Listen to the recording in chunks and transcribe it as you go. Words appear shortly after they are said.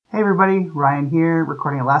everybody, Ryan here,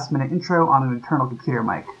 recording a last-minute intro on an internal computer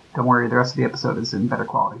mic. Don't worry, the rest of the episode is in better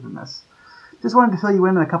quality than this. Just wanted to fill you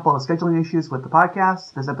in on a couple of scheduling issues with the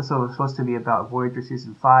podcast. This episode was supposed to be about Voyager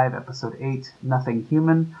Season 5, Episode 8, Nothing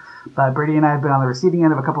Human, but Brady and I have been on the receiving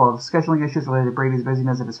end of a couple of scheduling issues related to Brady's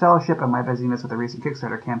busyness at his fellowship and my busyness with the recent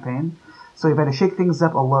Kickstarter campaign, so we've had to shake things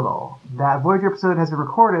up a little. That Voyager episode has been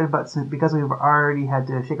recorded, but because we've already had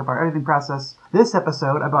to shake up our editing process, this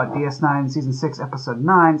episode about DS9 Season 6, Episode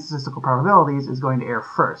 9, Statistical Probabilities, is going to air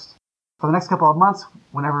first. For the next couple of months,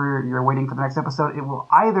 whenever you're waiting for the next episode, it will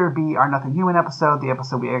either be our Nothing Human episode, the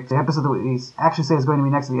episode that we actually say is going to be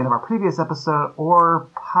next to the end of our previous episode, or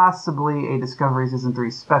possibly a Discovery Season 3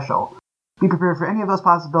 special. Be prepared for any of those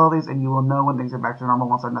possibilities, and you will know when things are back to normal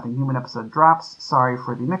once our Nothing Human episode drops. Sorry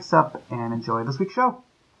for the mix-up, and enjoy this week's show.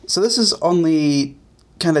 So this is only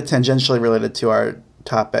kind of tangentially related to our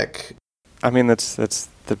topic. I mean, that's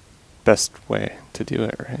the best way to do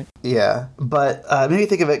it, right? Yeah, but made me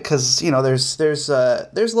think of it because, you know, there's a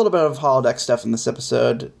little bit of holodeck stuff in this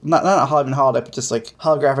episode. Not even holodeck, but just like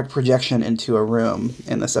holographic projection into a room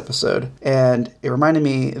in this episode. And it reminded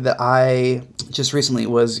me that I just recently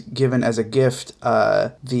was given as a gift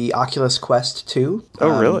the Oculus Quest 2.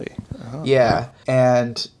 Oh, really? Oh. Yeah,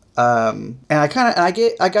 and I got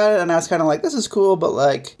it, and I was kind of like, this is cool, but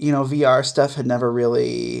like, you know, VR stuff had never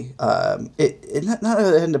really, it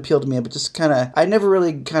hadn't appealed to me, but just kind of,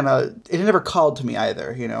 it never called to me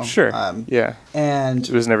either, you know? Sure. Yeah. And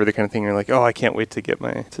it was never the kind of thing you're like, oh, I can't wait to get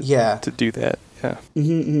to do that. Yeah.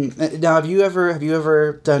 Mm-hmm. Now, have you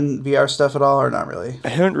ever done VR stuff at all, or not really? I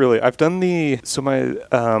haven't really. I've done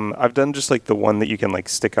I've done just like the one that you can like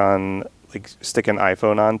stick an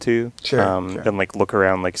iPhone onto, sure. And like look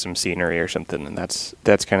around like some scenery or something, and that's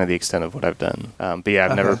kind of the extent of what I've done. But yeah,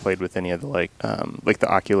 I've never played with any of the like the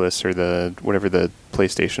Oculus or the whatever the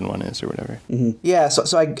PlayStation one is or whatever. Mm-hmm. Yeah,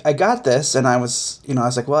 so I got this, and I was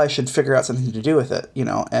like, well, I should figure out something to do with it, you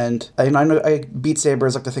know. And I know Beat Saber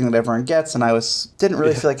is like the thing that everyone gets, and I didn't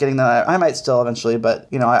really feel like getting that. I might still eventually, but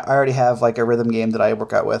you know, I already have like a rhythm game that I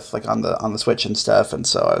work out with like on the Switch and stuff, and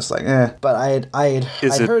so I was like, But I'd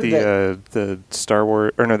heard that. The Star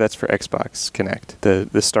Wars, or no, that's for Xbox Kinect.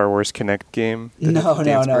 The Star Wars Kinect game. No.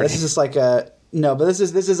 This is just like but this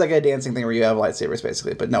is like a dancing thing where you have lightsabers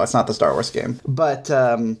basically. But no, it's not the Star Wars game. But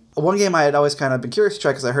one game I had always kind of been curious to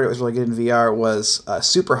try because I heard it was really good in VR was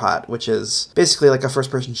Super Hot, which is basically like a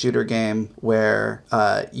first-person shooter game where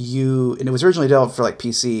and it was originally developed for like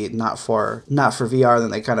PC, not for VR.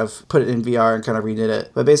 Then they kind of put it in VR and kind of redid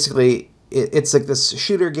it. But basically, it's like this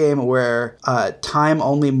shooter game where time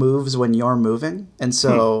only moves when you're moving, and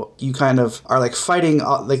so you kind of are like fighting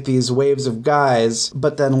like these waves of guys,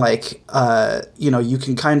 but then like you know, you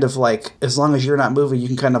can kind of like, as long as you're not moving, you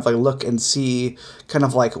can kind of like look and see kind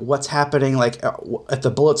of like what's happening, like if the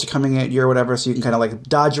bullets are coming at you or whatever, so you can kind of like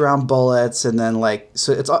dodge around bullets, and then like,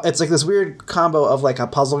 so it's like this weird combo of like a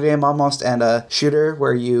puzzle game almost and a shooter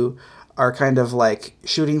where you are kind of like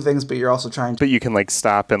shooting things, but you're also trying to... But you can like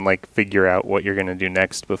stop and like figure out what you're going to do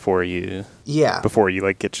next before you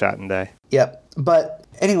like get shot and die. Yep. But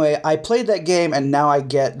anyway, I played that game and now I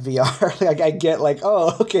get VR. Like I get like,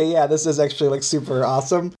 oh, okay, yeah, this is actually like super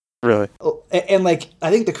awesome. Really? And like,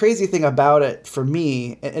 I think the crazy thing about it for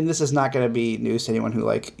me, and this is not going to be news to anyone who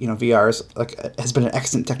like, you know, VR is like has been an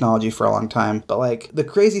excellent technology for a long time, but like the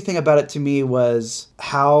crazy thing about it to me was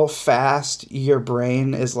how fast your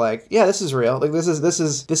brain is like, yeah, this is real. Like this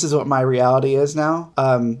is what my reality is now.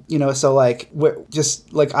 You know, so like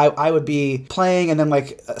just like I would be playing and then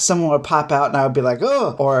like someone would pop out and I would be like,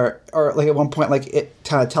 oh, or like at one point like it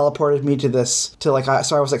kind of teleported me so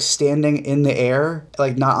I was like standing in the air,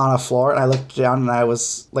 like not on a floor, and I looked down and I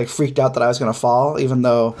was like freaked out that I was going to fall, even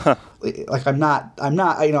though like I'm not, you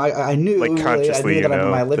know, I knew, like consciously, I knew that I'm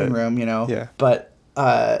in my living room, you know, yeah. But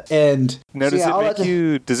and now,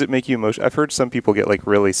 does it make you emotional? I've heard some people get like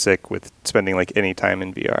really sick with spending like any time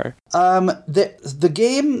in VR. The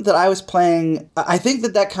game that I was playing, I think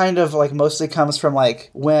that kind of like mostly comes from like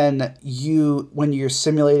when you're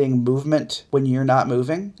simulating movement when you're not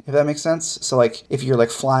moving, if that makes sense. So like if you're like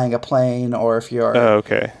flying a plane, or if you're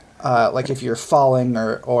like if you're falling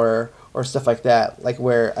or stuff like that, like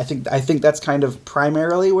where I think that's kind of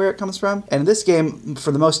primarily where it comes from. And in this game,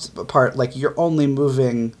 for the most part, like you're only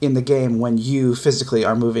moving in the game when you physically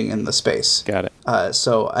are moving in the space. Got it.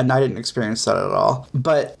 And I didn't experience that at all.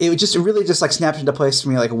 But it really just like snapped into place for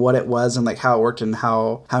me, like what it was and like how it worked and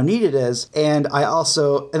how neat it is. And I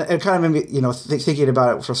also, and it kind of made me, you know, thinking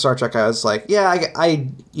about it for Star Trek, I was like, yeah, I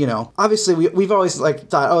you know, obviously we've always like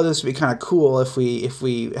thought, oh, this would be kind of cool if we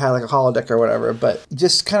had like a holodeck or whatever. But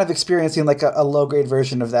just kind of experiencing experiencing like a low grade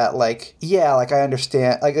version of that. Like, yeah, like I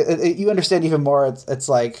understand. Like you understand even more. It's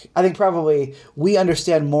like I think probably we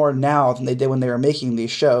understand more now than they did when they were making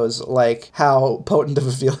these shows. Like how potent of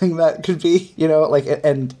a feeling that could be. You know, like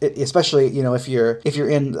and especially if you're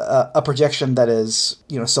in a projection that is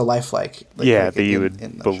so lifelike. Like, yeah, like that you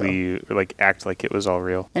would believe or like act like it was all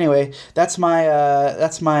real. Anyway, that's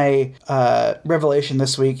my revelation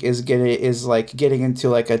this week is getting into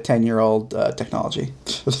like a 10-year-old technology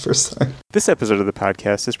for the first time. This episode of the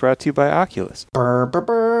podcast is brought to you by Oculus. Burr, burr,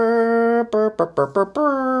 burr, burr, burr, burr, burr,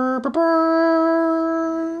 burr, burr,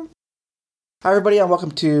 burr. Hi everybody, and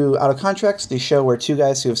welcome to Out of Contracts, the show where two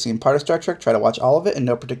guys who have seen part of Star Trek try to watch all of it in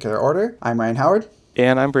no particular order. I'm Ryan Howard.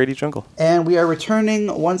 And I'm Brady Jungle. And we are returning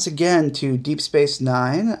once again to Deep Space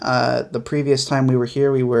Nine. The previous time we were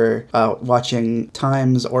here, we were watching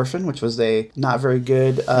Time's Orphan, which was a not very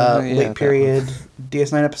good late period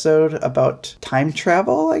DS9 episode about time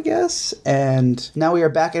travel, I guess. And now we are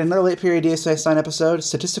back in another late period DS9 episode,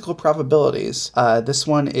 Statistical Probabilities. This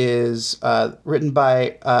one is written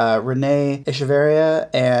by Renee Echeverria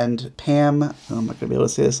and Pam. I'm not going to be able to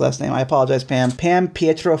say this last name. I apologize, Pam. Pam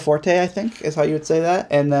Pietroforte, I think, is how you would say that.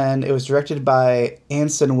 And then it was directed by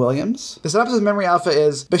Anson Williams. The synopsis of Memory Alpha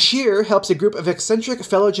is: Bashir helps a group of eccentric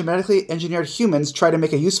fellow genetically engineered humans try to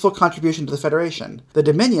make a useful contribution to the Federation. The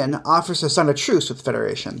Dominion offers to sign a truce with the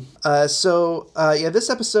Federation. This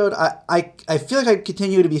episode, I feel like I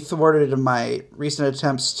continue to be thwarted in my recent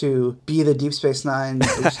attempts to be the Deep Space Nine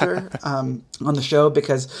booster on the show,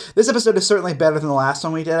 because this episode is certainly better than the last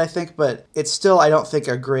one we did, I think, but it's still, I don't think,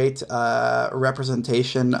 a great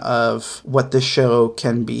representation of what this show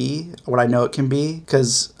can be, what I know it can be,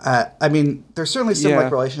 because there's certainly some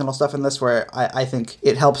like relational stuff in this where I think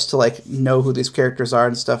it helps to like know who these characters are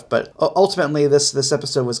and stuff, but ultimately this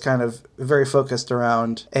episode was kind of very focused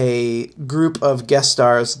around a group of guest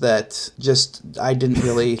stars that just I didn't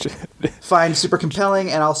really find super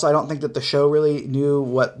compelling, and also I don't think that the show really knew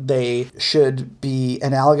what they should be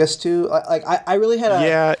analogous to. Like I really had a...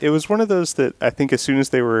 Yeah, it was one of those that I think as soon as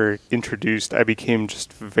they were introduced, I became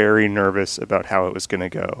just very nervous about how it was going to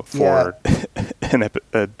go for an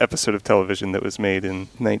episode of television that was made in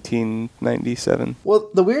 1997. Well,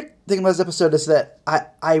 the weird thing about this episode is that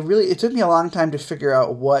it took me a long time to figure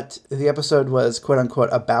out what the episode was quote unquote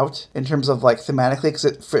about in terms of like thematically, because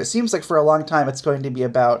it seems like for a long time it's going to be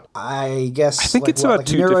about, I think it's about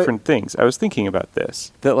two different things. I was thinking about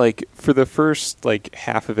this, that like for the first like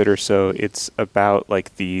half of it or so, it's about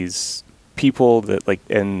like these people that like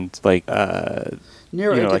and like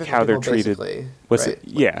like how they're treated.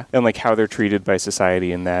 And like how they're treated by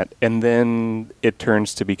society and that, and then it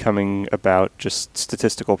turns to becoming about just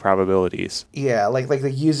statistical probabilities. Yeah, like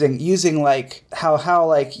using like how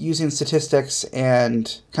like using statistics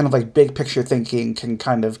and kind of like big picture thinking can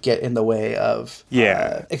kind of get in the way of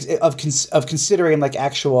of considering like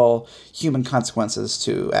actual human consequences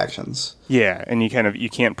to actions. Yeah, and you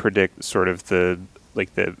can't predict sort of the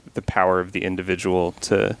power of the individual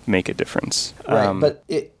to make a difference. Right, but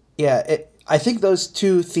I think those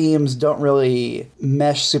two themes don't really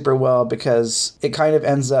mesh super well, because it kind of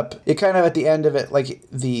at the end of it, like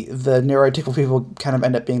the neurotypical people kind of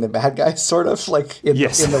end up being the bad guys, sort of like in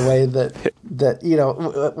the way that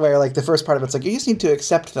where like the first part of it's like you just need to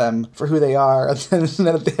accept them for who they are, and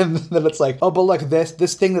then at the end then it's like, oh, but look,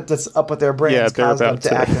 this thing that's up with their brains caused them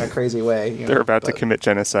to act in a crazy way. They're about to commit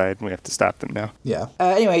genocide, and we have to stop them now. Yeah.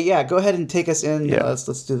 Anyway, go ahead and take us in. Yeah.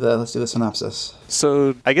 Let's do the synopsis.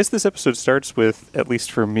 So I guess this episode starts with, at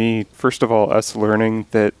least for me, first of all, us learning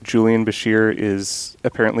that Julian Bashir is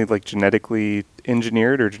apparently like genetically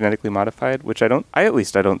engineered or genetically modified, which I at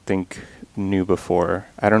least don't think knew before.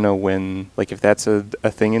 I don't know when, like if that's a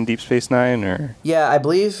thing in Deep Space Nine or... Yeah, I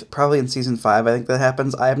believe probably in season 5 I think that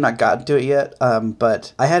happens. I have not gotten to it yet,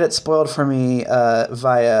 but I had it spoiled for me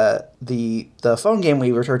via the phone game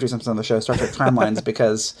we referred to sometimes on the show, Star Trek Timelines,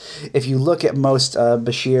 because if you look at most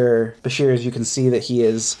Bashir's, you can see that he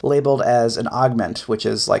is labeled as an augment, which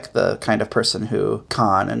is like the kind of person who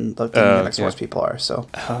Khan and the Nemesis Force people are. So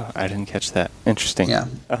I didn't catch that. Interesting. Yeah.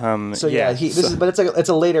 But it's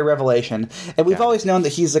a later revelation, and we've always known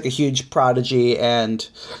that he's like a huge prodigy, and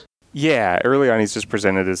early on he's just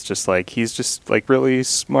presented as just like he's just like really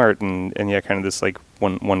smart and kind of this like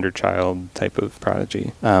wonder child type of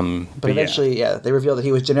prodigy. But eventually, they reveal that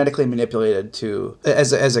he was genetically manipulated to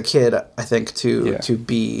as a kid, I think, to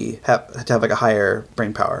have like a higher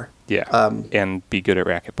brain power. Yeah. And be good at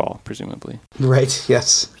racquetball, presumably. Right.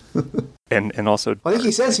 Yes. and also, I think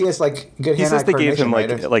he says he has like good hand-eye coordination. He says they gave him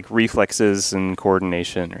right? like reflexes and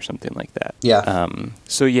coordination or something like that. Yeah.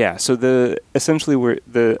 So the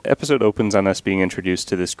episode opens on us being introduced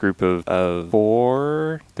to this group of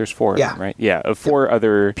four. There's four of them, right? Yeah, of four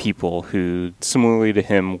other people who, similarly to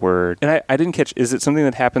him, were. And I didn't catch. Is it something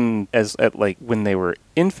that happened when they were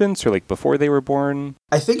infants or like before they were born?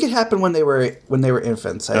 I think it happened when they were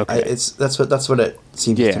infants. That's what it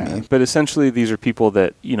seems to me. But essentially, these are people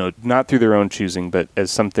that, not through their own choosing, but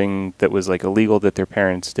as something that was like illegal that their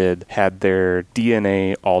parents did, had their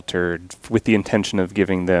DNA altered with the intention of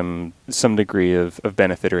giving them some degree of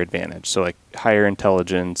benefit or advantage. So like higher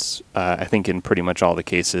intelligence, I think in pretty much all the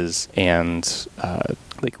cases, and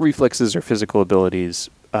like reflexes or physical abilities.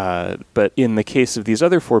 But in the case of these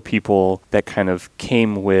other four people, that kind of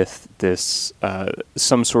came with this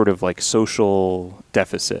some sort of like social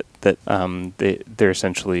deficit that they're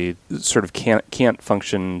essentially sort of can't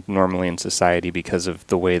function normally in society because of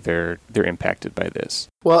the way they're impacted by this.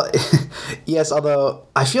 Well, yes, although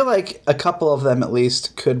I feel like a couple of them at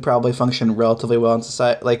least could probably function relatively well in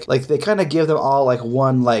society. Like they kind of give them all like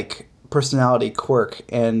one like personality quirk,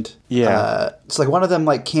 and it's like one of them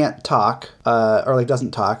like can't talk or like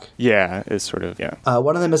doesn't talk. Yeah, it's sort of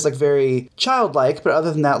one of them is like very childlike, but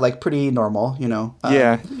other than that, like pretty normal,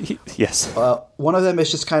 yes. One of them is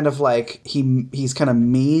just kind of like he's kind of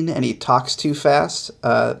mean and he talks too fast.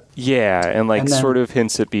 And then, sort of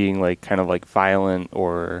hints at being like kind of like violent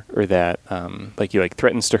or that like he like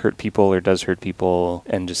threatens to hurt people or does hurt people,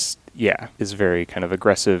 and just is very kind of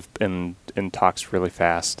aggressive and talks really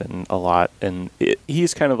fast and a lot. And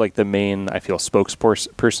he's kind of like the main, I feel,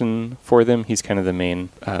 spokesperson for them. He's kind of the main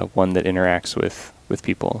one that interacts with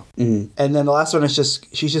people. Mm. And then the last one is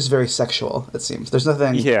she's just very sexual, it seems. There's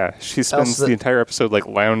nothing. Yeah, she spends the entire episode like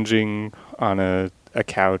lounging on a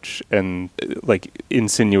couch and like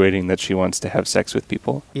insinuating that she wants to have sex with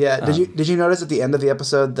people. Yeah. Did you notice at the end of the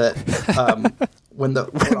episode that when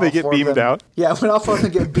they get beamed out? Yeah, when all four of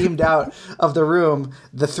them get beamed out of the room,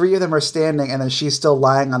 the three of them are standing, and then she's still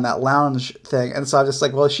lying on that lounge thing. And so I'm just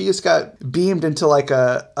like, well, she just got beamed into like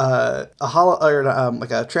a hollow or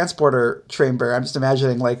like a transporter chamber. I'm just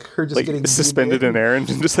imagining like her just like getting suspended in air and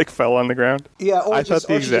just like fell on the ground. Yeah, or I thought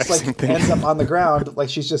the exact same thing. Ends up on the ground, like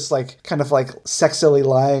she's just like kind of like sexily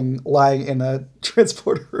lying in a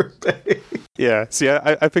transporter bay. Yeah, see,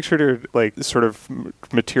 I pictured her like sort of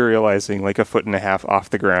materializing like a foot and a half off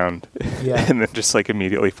the ground, and then just like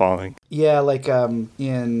immediately falling. Yeah, like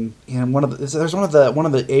in one of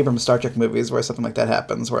the Abrams Star Trek movies where something like that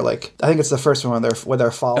happens, where like I think it's the first one where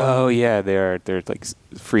they're falling. Oh yeah, they're like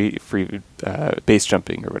free base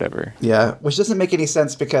jumping or whatever. Yeah, which doesn't make any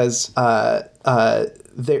sense because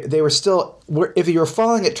they were still. If you were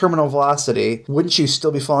falling at terminal velocity, wouldn't you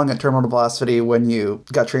still be falling at terminal velocity when you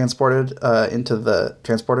got transported into the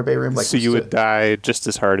transporter bay room? Like, so you would die just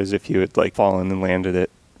as hard as if you had like fallen and landed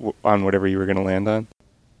it on whatever you were going to land on?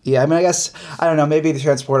 Yeah, I mean, I guess, I don't know, maybe the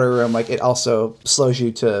transporter room, like, it also slows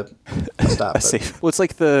you to stop. Well, it's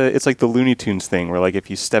like the Looney Tunes thing, where, like, if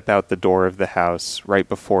you step out the door of the house right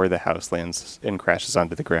before the house lands and crashes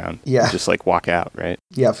onto the ground, you just, like, walk out, right?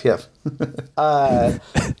 Yep.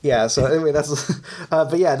 Yeah, so anyway, that's,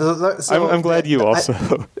 but yeah. So, I'm glad you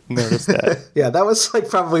also noticed that. Yeah, that was, like,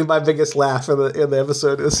 probably my biggest laugh in the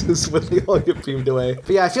episode is when they all get beamed away. But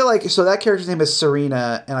yeah, I feel like, so that character's name is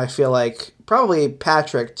Serena, and I feel like probably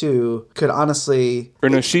Patrick, too, could honestly... Or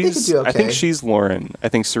no, I think she's Lauren. I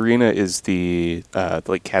think Serena is the,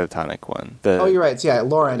 like, catatonic one. You're right. Yeah,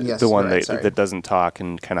 Lauren, yes. The one that doesn't talk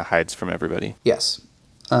and kind of hides from everybody. Yes.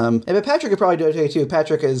 But Patrick could probably do it too.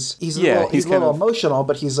 Patrick he's a little emotional,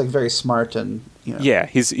 but he's like very smart and Yeah,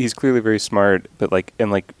 he's clearly very smart, but like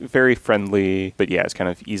very friendly. But yeah, it's kind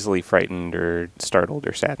of easily frightened or startled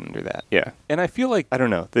or saddened or that. Yeah, and I feel like I don't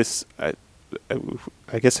know this.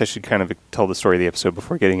 I guess I should kind of tell the story of the episode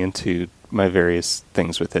before getting into my various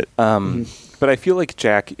things with it. But I feel like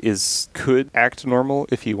Jack could act normal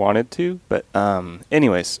if he wanted to. But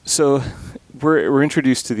anyways, so. We're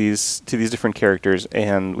introduced to these different characters,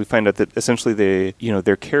 and we find out that essentially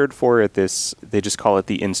they're cared for at this. They just call it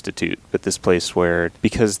the Institute, at this place where,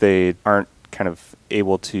 because they aren't kind of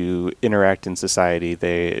able to interact in society,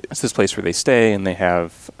 it's this place where they stay, and they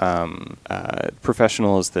have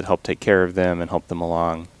professionals that help take care of them and help them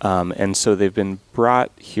along. And so they've been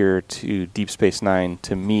brought here to Deep Space Nine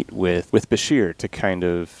to meet with Bashir to kind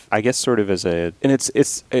of, I guess, sort of as a, and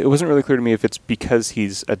it wasn't really clear to me if it's because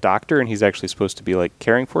he's a doctor and he's actually supposed to be like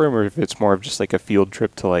caring for him, or if it's more of just like a field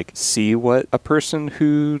trip to like see what a person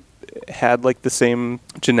who had like the same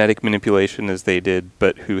genetic manipulation as they did,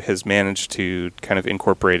 but who has managed to kind of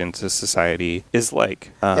incorporate into society is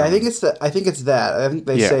like. Yeah, I think it's that. I think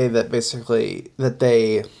they say that basically that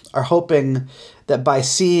they are hoping that by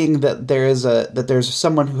seeing that there's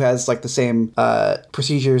someone who has like the same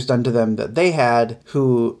procedures done to them that they had,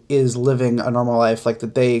 who is living a normal life, like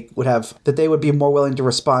that they would be more willing to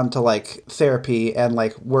respond to like therapy and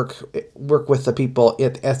like work with the people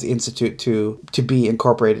at the institute to be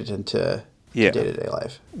incorporated into day-to-day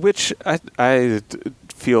life, which I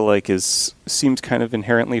feel like seems kind of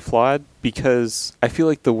inherently flawed, because I feel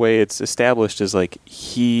like the way it's established is like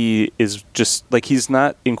he is just like he's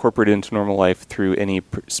not incorporated into normal life through any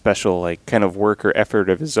special like kind of work or effort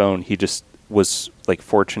of his own. He just was like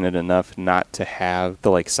fortunate enough not to have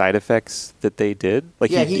the like side effects that they did.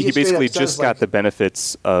 Like he basically just got the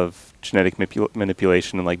benefits of genetic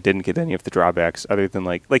manipulation and like didn't get any of the drawbacks, other than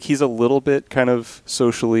like he's a little bit kind of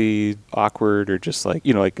socially awkward, or just like,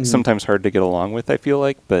 you know, like sometimes hard to get along with, I feel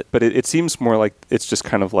like, but it seems more like it's just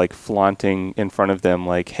kind of like flaunting in front of them,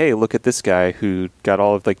 like, hey, look at this guy who got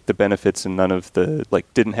all of like the benefits and none of the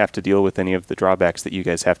like didn't have to deal with any of the drawbacks that you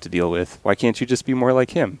guys have to deal with. Why can't you just be more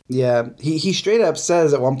like him? Yeah, he straight up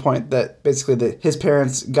says at one point that basically that his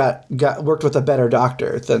parents got worked with a better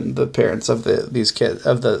doctor than the parents of these kids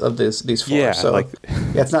of these four. Yeah, so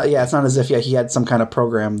it's not as if he had some kind of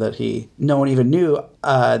program that no one even knew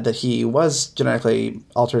that he was genetically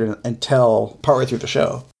altered until partway through the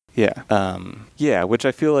show. Yeah, which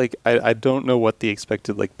I feel like I don't know what the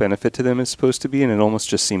expected like benefit to them is supposed to be, and it almost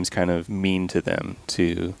just seems kind of mean to them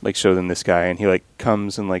to like show them this guy, and he like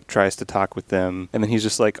comes and like tries to talk with them, and then he's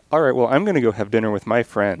just like, all right, well, I'm gonna go have dinner with my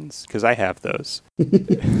friends because I have those.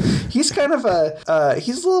 He's kind of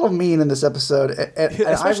he's a little mean in this episode, and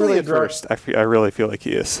especially at first. I really feel like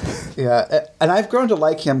he is. Yeah, and I've grown to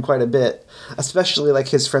like him quite a bit, especially like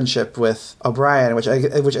his friendship with O'Brien, which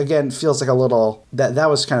again feels like a little that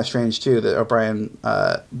was kind of strange too, the O'Brien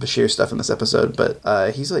Bashir stuff in this episode,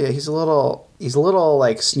 but he's a little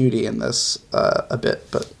like snooty in this a bit,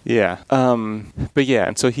 but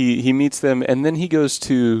and so he meets them, and then he goes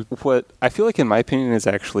to what I feel like in my opinion is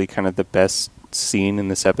actually kind of the best scene in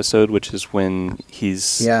this episode, which is when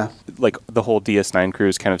he's like the whole DS9 crew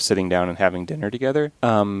is kind of sitting down and having dinner together,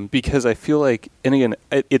 because I feel like, and again,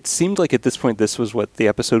 it seemed like at this point this was what the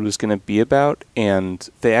episode was going to be about, and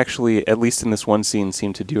they actually, at least in this one scene,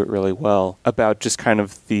 seem to do it really well, about just kind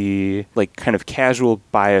of the like kind of casual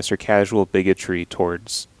bias or casual bigotry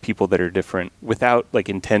towards people that are different, without like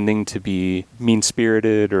intending to be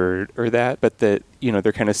mean-spirited or that, but that, you know,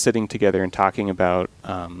 they're kind of sitting together and talking about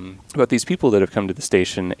these people that have come to the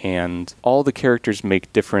station, and all the characters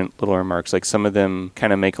make different little remarks. Like some of them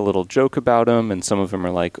kind of make a little joke about them, and some of them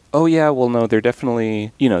are like, oh yeah, well no, they're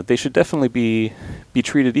definitely, you know, they should definitely be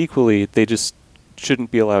treated equally. They just shouldn't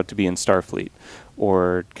be allowed to be in Starfleet.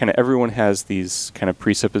 Or kind of everyone has these kind of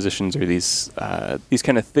presuppositions or these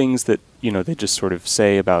kind of things that, you know, they just sort of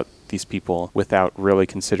say about these people without really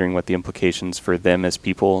considering what the implications for them as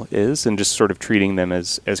people is, and just sort of treating them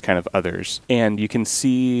as kind of others. And you can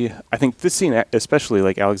see, I think this scene especially,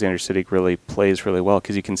 like Alexander Siddig really plays really well,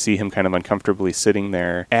 because you can see him kind of uncomfortably sitting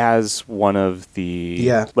there as one of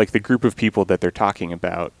the like the group of people that they're talking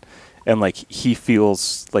about. And like he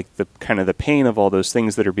feels like the kind of the pain of all those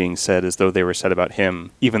things that are being said as though they were said about him,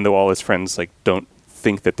 even though all his friends like don't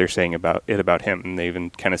think that they're saying about him, and they even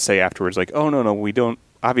kind of say afterwards like, oh no, we don't,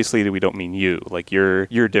 obviously we don't mean you, like you're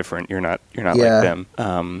different, you're not like them.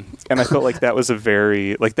 And I felt like that was a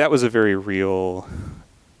very real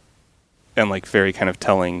and like very kind of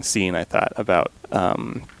telling scene, I thought, about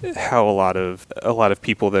how a lot of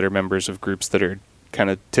people that are members of groups that are kind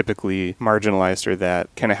of typically marginalized, or that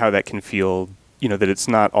kind of how that can feel, you know, that it's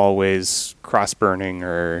not always cross-burning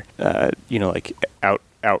or you know, like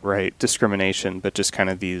outright discrimination, but just kind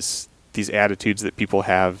of these attitudes that people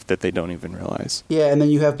have that they don't even realize. Yeah, and then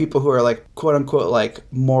you have people who are like quote unquote like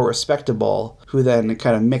more respectable, who then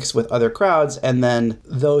kind of mix with other crowds, and then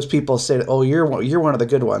those people say, "Oh, you're one of the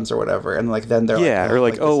good ones," or whatever, and like then they're or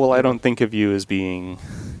like oh well, I don't think of you as being,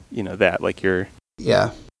 you know, that, like you're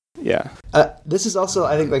this is also,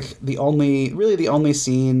 I think, like the only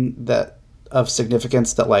scene that of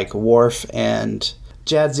significance that like Worf and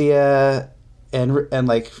Jadzia and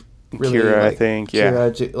like really Kira, like, I think,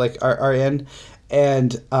 Kira, like are in.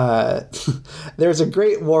 And there's a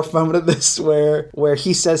great Worf moment of this where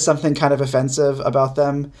he says something kind of offensive about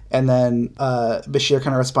them, and then Bashir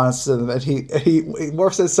kind of responds to them, and he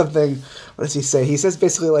Worf says something. What does he say? He says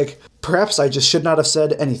basically like, perhaps I just should not have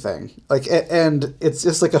said anything. Like, and it's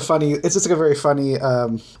just like it's just like a very funny,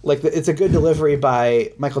 like it's a good delivery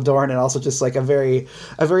by Michael Dorn, and also just like a very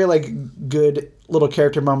like good little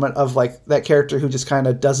character moment of like that character who just kind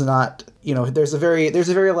of does not, you know, there's a very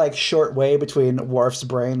like short way between Worf's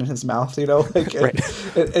brain and his mouth, you know, like,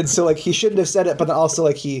 and so like he shouldn't have said it, but then also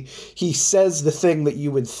like he says the thing that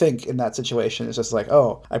you would think in that situation. It's just like,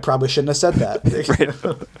 oh, I probably shouldn't have said that.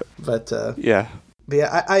 But yeah. But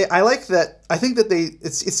yeah, I like that. I think that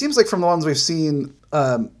it seems like from the ones we've seen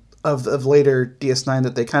of later DS9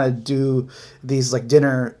 that they kind of do these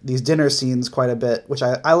dinner scenes quite a bit, which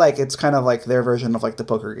I like. It's kind of like their version of like the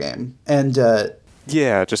poker game. And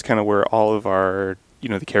yeah, just kind of where all of our, you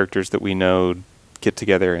know, the characters that we know get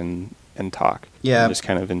together and talk. Yeah. And just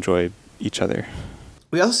kind of enjoy each other.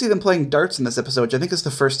 We also see them playing darts in this episode, which I think is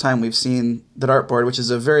the first time we've seen the dartboard, which is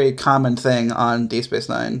a very common thing on Deep Space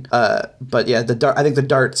Nine. But yeah, I think the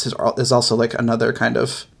darts is also like another kind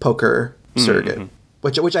of poker surrogate. Mm-hmm.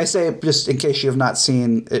 Which I say just in case you have not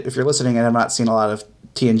seen, if you're listening and have not seen a lot of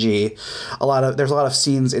TNG, there's a lot of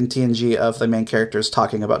scenes in TNG of the main characters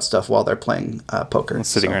talking about stuff while they're playing poker. And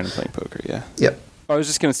sitting around and playing poker, yeah. Yep. I was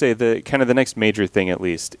just going to say the next major thing, at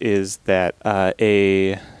least, is that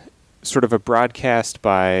a sort of a broadcast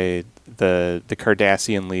by the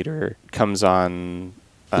Cardassian leader comes on.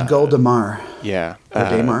 Gul Damar. Yeah. Or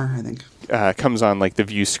Damar, I think. Comes on like the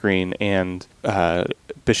view screen, and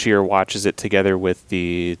Bashir watches it together with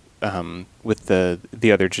the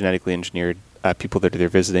other genetically engineered people that they're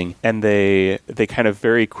visiting, and they kind of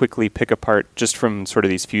very quickly pick apart just from sort of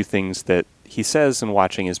these few things that he says and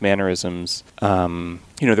watching his mannerisms.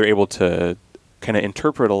 They're able to kind of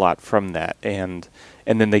interpret a lot from that, and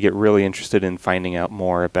then they get really interested in finding out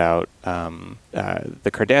more about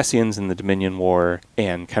the Cardassians and the Dominion War,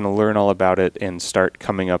 and kind of learn all about it and start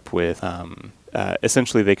coming up with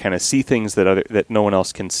essentially they kind of see things that no one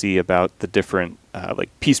else can see about the different like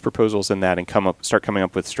peace proposals and that, and start coming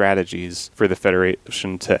up with strategies for the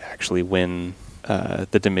Federation to actually win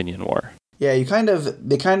the Dominion War. Yeah,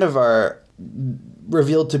 they kind of are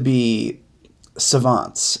revealed to be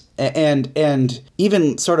savants, and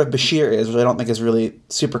even sort of Bashir is, which I don't think is really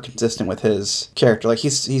super consistent with his character. Like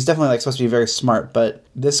he's definitely like supposed to be very smart, but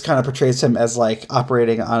this kind of portrays him as like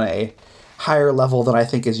operating on a higher level than I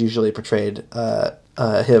think is usually portrayed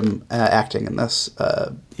him acting in this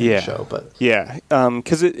show. But yeah,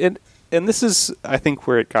 because and this is, I think,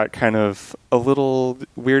 where it got kind of a little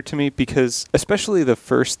weird to me, because especially the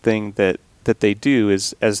first thing that they do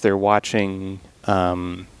is, as they're watching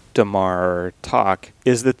Damar talk,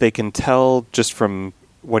 is that they can tell just from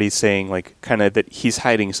what he's saying, like kind of that he's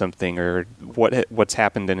hiding something, or what's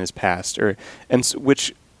happened in his past,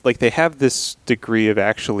 which like they have this degree of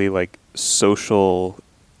actually like social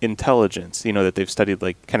intelligence, you know, that they've studied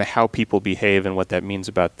like kind of how people behave and what that means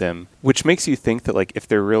about them, which makes you think that like if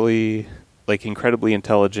they're really like incredibly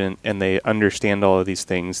intelligent and they understand all of these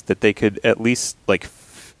things, that they could at least like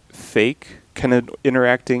fake kind of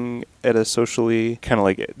interacting at a socially kind of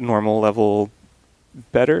like normal level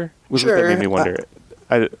better. Sure. That made me wonder.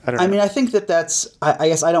 I don't know. I mean, I think that's, I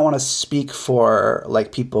guess I don't want to speak for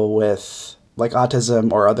like people with like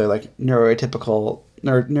autism or other like neuroatypical,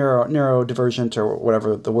 neurodivergent, or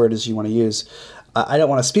whatever the word is you want to use. I don't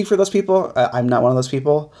want to speak for those people. I'm not one of those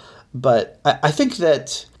people. But I think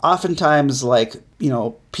that oftentimes, like, you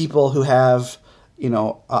know, people who have, you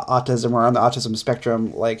know, autism or on the autism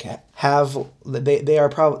spectrum, like they are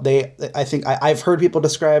probably, I think I've heard people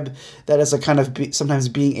describe that as a kind of sometimes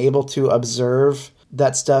being able to observe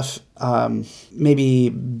that stuff maybe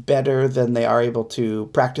better than they are able to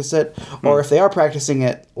practice it. Or if they are practicing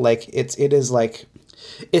it, like it is like,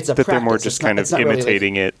 it's a that practice. They're more just kind of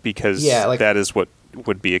imitating really, like, it because that is what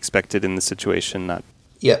would be expected in the situation, not.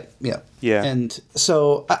 Yeah. And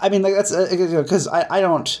so, I mean, like that's because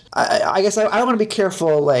I guess I want to be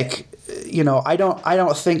careful. Like, you know, I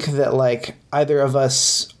don't think that like either of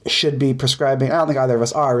us should be prescribing. I don't think either of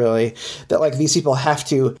us are really, that like these people have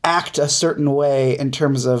to act a certain way in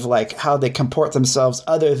terms of like how they comport themselves,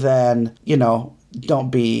 other than, you know,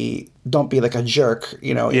 don't be like a jerk,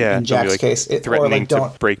 you know, in Jack's case, threatening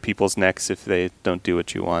to break people's necks if they don't do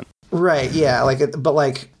what you want. Right. Yeah.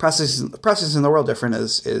 But processing the world different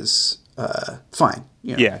is fine.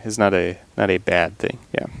 You know? Yeah, it's not a bad thing.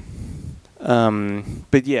 Yeah.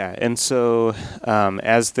 But yeah, and so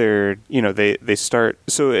as they're, you know, they start.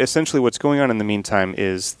 So essentially, what's going on in the meantime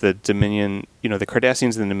is the Dominion. You know, the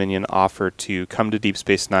Cardassians and the Dominion offer to come to Deep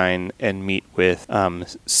Space Nine and meet with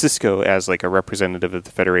Sisko as like a representative of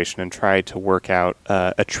the Federation and try to work out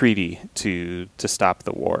a treaty to stop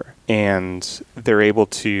the war. And they're able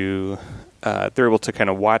to they're able to kind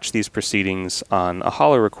of watch these proceedings on a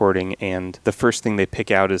holo recording, and the first thing they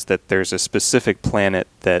pick out is that there's a specific planet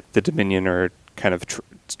that the Dominion are kind of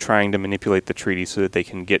trying to manipulate the treaty so that they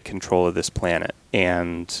can get control of this planet.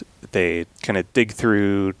 And they kind of dig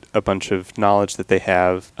through a bunch of knowledge that they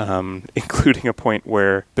have, including a point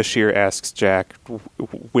where Bashir asks Jack,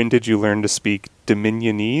 when did you learn to speak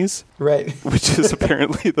Dominionese? Right. Which is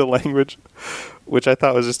apparently the language, which I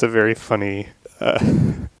thought was just a very funny...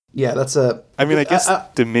 yeah, that's a... I mean, I guess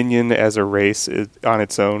Dominion as a race is on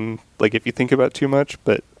its own, like, if you think about too much,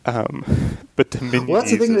 but Dominionese... Well,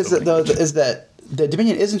 that's the thing is that the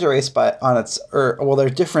Dominion isn't erased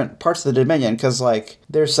there's different parts of the Dominion, because like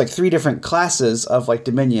there's like 3 different classes of like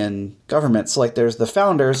Dominion governments. So, like there's the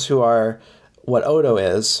founders, who are what Odo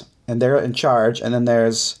is, and they're in charge, and then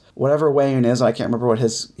there's whatever Weyoun is, and I can't remember what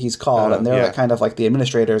he's called, and they're like kind of like the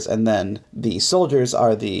administrators, and then the soldiers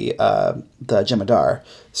are the Jem'Hadar.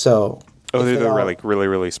 So they're the like really,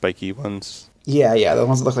 really spiky ones. Yeah, the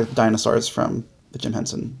ones that look like dinosaurs from the Jim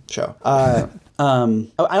Henson show. I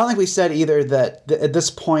don't think we said either that at this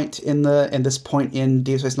point in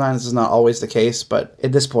Deep Space Nine, this is not always the case, but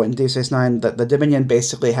at this point in Deep Space Nine, that the Dominion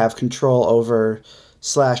basically have control over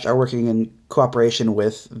 / are working in cooperation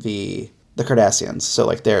with the Cardassians. So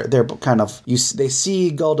like they're kind of they see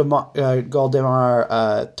Gul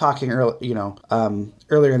Dumat talking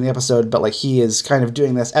earlier in the episode, but like he is kind of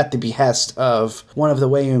doing this at the behest of one of the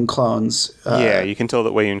Weyoun clones. You can tell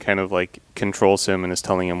that Weyoun kind of like controls him and is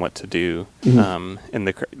telling him what to do. Mm-hmm. And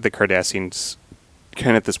the Cardassians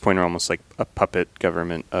kind of at this point are almost like a puppet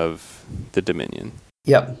government of the Dominion.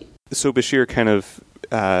 Yep. So Bashir kind of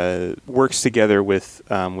works together with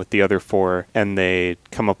the other 4, and they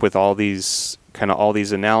come up with all these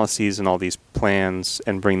analyses and all these plans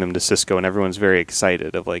and bring them to Sisko, and everyone's very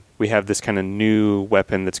excited of like, we have this kind of new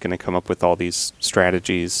weapon that's going to come up with all these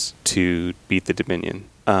strategies to beat the Dominion.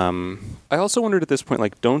 I also wondered at this point,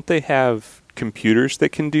 like, don't they have computers that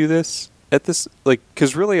can do this? At this, like,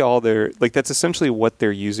 because really all they're, like, that's essentially what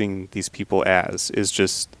they're using these people as, is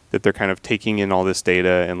just that they're kind of taking in all this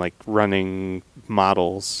data and, like, running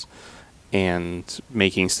models and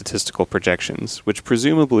making statistical projections, which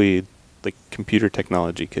presumably, like, computer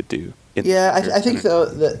technology could do. I think, though,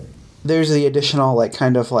 that there's the additional, like,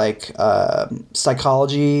 kind of, like,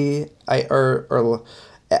 psychology or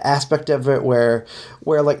aspect of it where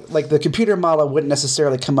like the computer model wouldn't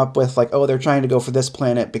necessarily come up with, like, oh, they're trying to go for this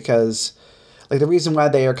planet because... Like, the reason why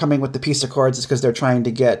they are coming with the Peace Accords is because they're trying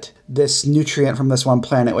to get this nutrient from this one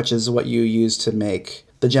planet, which is what you use to make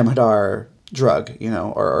the Jem'Hadar drug,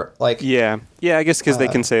 or like... Yeah, I guess because they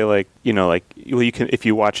can say, like, like, well, you can, if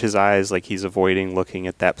you watch his eyes, like, he's avoiding looking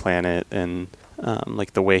at that planet, and,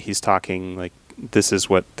 like, the way he's talking, like, this is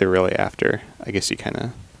what they're really after. I guess you kind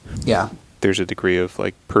of... Yeah. There's a degree of,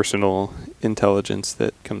 like, personal intelligence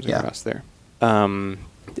that comes across there.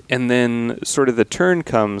 And then sort of the turn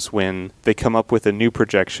comes when they come up with a new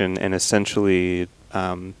projection, and essentially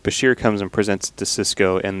Bashir comes and presents it to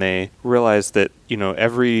Sisko, and they realize that,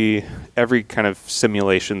 every kind of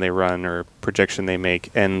simulation they run or projection they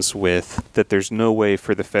make ends with that there's no way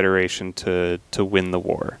for the Federation to win the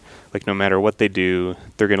war. Like, no matter what they do,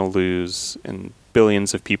 they're going to lose, and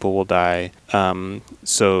billions of people will die.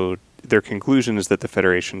 So their conclusion is that the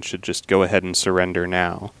Federation should just go ahead and surrender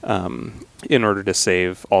now, in order to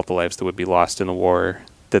save all the lives that would be lost in a war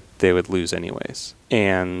that they would lose anyways.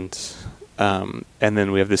 And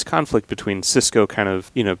then we have this conflict between Sisko kind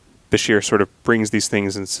of, Bashir sort of brings these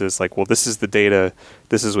things and says, like, well, this is the data,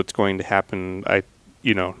 this is what's going to happen.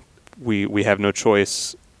 We have no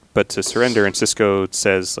choice but to surrender. And Sisko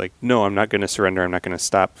says, like, no, I'm not going to surrender. I'm not going to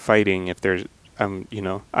stop fighting if there's,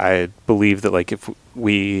 I believe that, like, if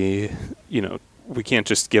we can't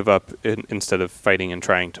just give up instead of fighting and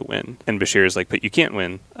trying to win. And Bashir is like, but you can't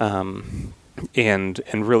win. And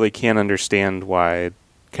really can't understand why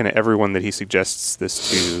kind of everyone that he suggests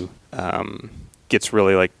this to gets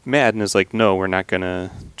really, like, mad and is like, no, we're not going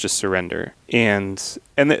to just surrender. And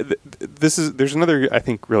there's another, I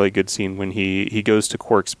think, really good scene when he goes to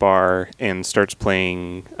Quark's bar and starts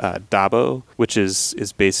playing Dabo, which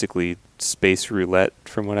is basically space roulette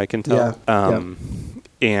from what I can tell.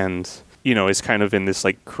 And is kind of in this,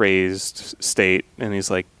 like, crazed state, and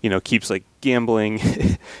he's like, keeps, like, gambling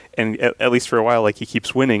and at least for a while, like, he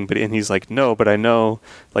keeps winning, and he's like, no, but I know,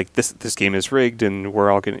 like, this game is rigged and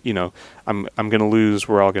we're all gonna, I'm gonna lose,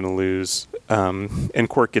 we're all gonna lose. And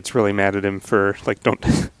Quark gets really mad at him for, like,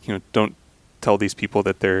 don't tell these people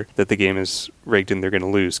that the game is rigged and they're going to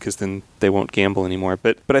lose, because then they won't gamble anymore.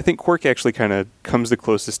 But I think Quark actually kind of comes the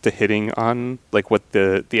closest to hitting on, like, what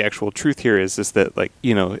the actual truth here is that, like,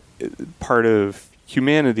 part of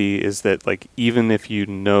humanity is that, like, even if you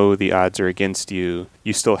know the odds are against you,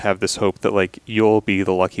 you still have this hope that, like, you'll be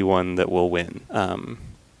the lucky one that will win.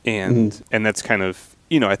 And that's kind of,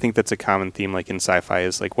 I think that's a common theme, like, in sci-fi,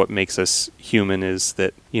 is, like, what makes us human is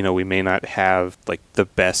that, we may not have, like, the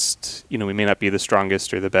best, we may not be the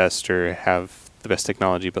strongest or the best or have the best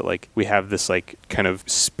technology, but, like, we have this, like, kind of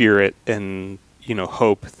spirit and,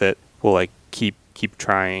 hope that we'll, like, keep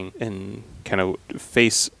trying and kind of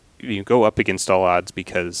go up against all odds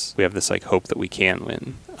because we have this, like, hope that we can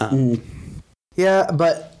win. Yeah,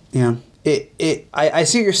 but, I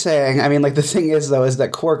see what you're saying. I mean, like, the thing is, though, is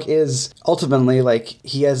that Quark is ultimately, like,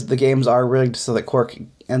 the games are rigged so that Quark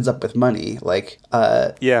ends up with money. Like,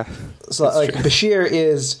 yeah. So, like, true. Bashir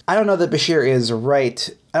is, I don't know that Bashir is right.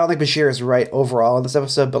 I don't think Bashir is right overall in this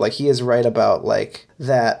episode, but, like, he is right about, like,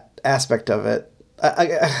 that aspect of it.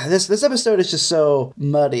 This episode is just so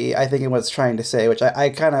muddy, I think, in what it's trying to say, which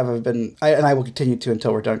I kind of have been, and I will continue to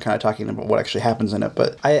until we're done kind of talking about what actually happens in it.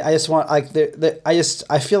 But I just want, like,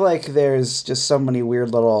 I feel like there's just so many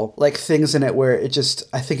weird little, like, things in it where it just,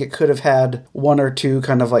 I think it could have had one or two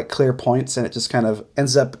kind of, like, clear points, and it just kind of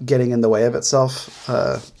ends up getting in the way of itself.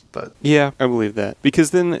 But yeah, I believe that,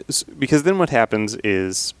 because then what happens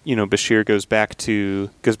is, Bashir goes back to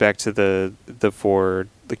the four,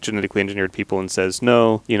 like, genetically engineered people and says,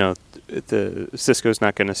 no, the Sisko's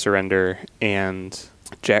not going to surrender. And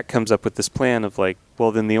Jack comes up with this plan of, like,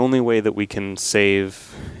 well, then the only way that we can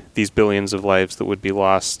save these billions of lives that would be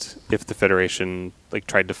lost if the Federation, like,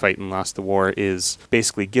 tried to fight and lost the war is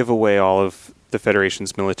basically give away all of the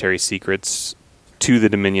Federation's military secrets to the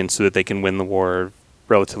Dominion so that they can win the war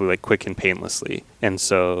relatively, like, quick and painlessly. And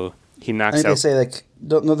so he knocks out... They say, like,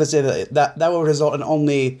 they say that would result in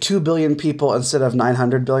only 2 billion people instead of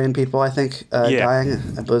 900 billion people, I think, dying.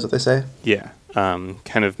 I believe is what they say. Yeah.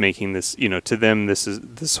 Kind of making this, to them,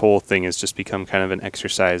 this whole thing has just become kind of an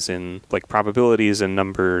exercise in, like, probabilities and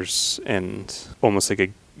numbers and almost like a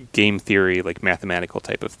game theory, like, mathematical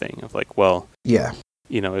type of thing of, like, well... Yeah.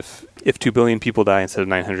 If 2 billion people die instead of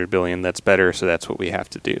 900 billion, that's better, so that's what we have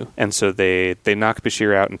to do. And so they knock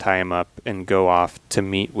Bashir out and tie him up and go off to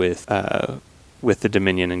meet with the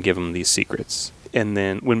Dominion and give him these secrets. And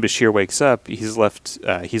then when Bashir wakes up, he's left,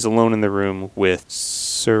 he's alone in the room with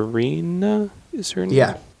Serena? Is her name?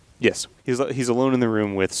 Yeah. Yes. He's alone in the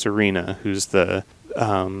room with Serena, who's the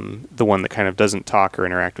one that kind of doesn't talk or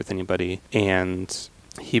interact with anybody. And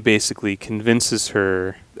he basically convinces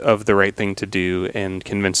her of the right thing to do and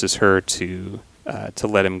convinces her to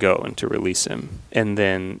let him go and to release him. And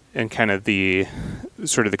kind of the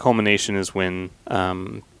culmination is when,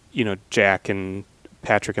 Jack and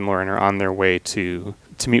Patrick and Lauren are on their way to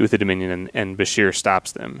meet with the Dominion, and Bashir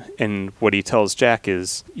stops them. And what he tells Jack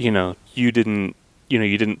is, you didn't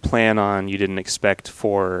plan on, you didn't expect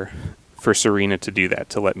for Serena to do that,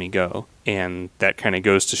 to let me go. And that kind of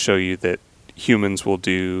goes to show you that humans will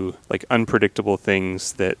do, like, unpredictable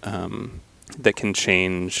things that can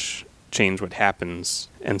change what happens,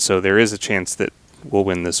 and so there is a chance that we'll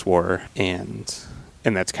win this war, and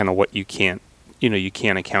that's kind of what you can't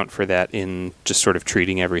account for that in just sort of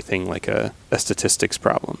treating everything like a statistics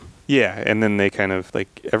problem. Yeah, and then they kind of,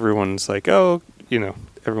 like, everyone's like, oh,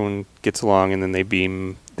 everyone gets along, and then they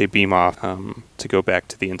beam off to go back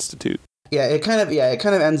to the Institute. Yeah, it kind of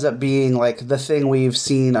ends up being, like, the thing we've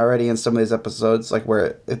seen already in some of these episodes, like,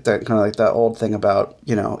 where it kind of like that old thing about,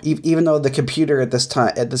 even though the computer at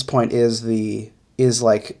this point is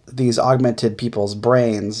like these augmented people's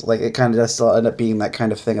brains, like, it kind of does still end up being that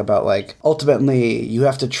kind of thing about, like, ultimately you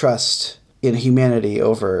have to trust in humanity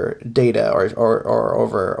over data or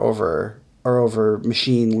over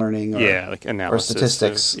machine learning or, like analysis or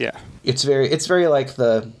statistics. Yeah. It's very like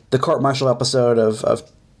the court-martial episode of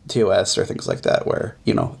TOS or things like that, where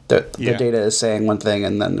the data is saying one thing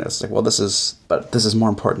and then it's like, well, this is more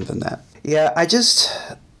important than that. Yeah,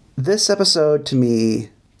 this episode to me,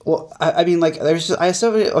 well, I mean, like, I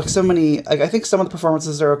think some of the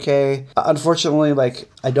performances are okay. Unfortunately, like,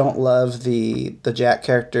 I don't love the Jack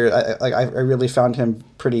character. I really found him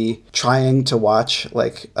pretty trying to watch.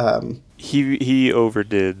 Like, he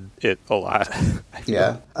overdid it a lot.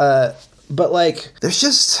 Yeah, but, like, there's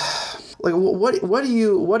just, like, what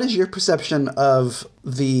is your perception of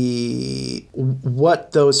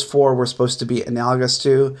what those four were supposed to be analogous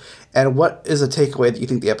to, and what is a takeaway that you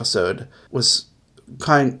think the episode was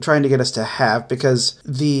trying to get us to have? Because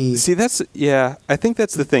I think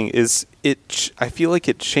that's the thing, is I feel like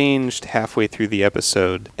it changed halfway through the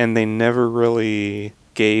episode, and they never really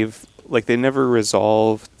resolved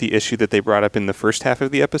the issue that they brought up in the first half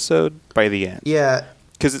of the episode by the end. Yeah.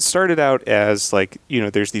 because it started out as like,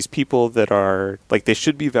 there's these people that are like, they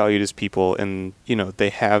should be valued as people, and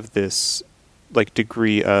they have this like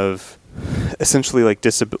degree of essentially like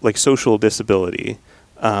like social disability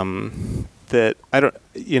that I don't,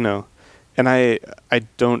 and I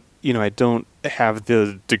don't, I don't have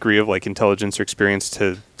the degree of like intelligence or experience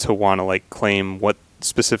to want to like claim what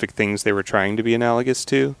specific things they were trying to be analogous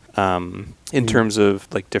to in terms of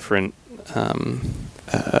like different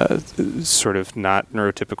sort of not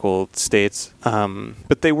neurotypical states,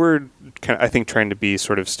 but they were kind of, I think, trying to be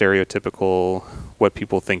sort of stereotypical what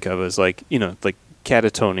people think of as like like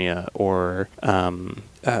catatonia or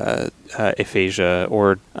aphasia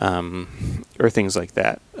or things like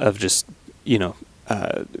that, of just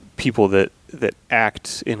people that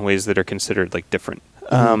act in ways that are considered like different.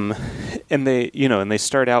 And they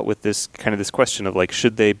start out with this kind of this question of like,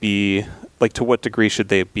 should they be like, to what degree should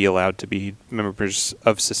they be allowed to be members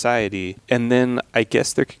of society? And then I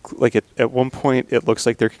guess they're like at one point it looks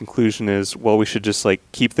like their conclusion is, well, we should just like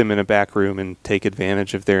keep them in a back room and take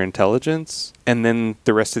advantage of their intelligence. And then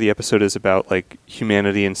the rest of the episode is about like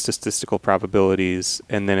humanity and statistical probabilities.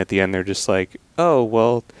 And then at the end they're just like, oh,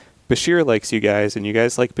 well, Bashir likes you guys and you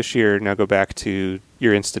guys like Bashir. Now go back to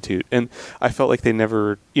your institute. And I felt like they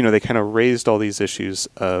never, they kind of raised all these issues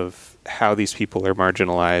of how these people are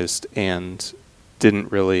marginalized and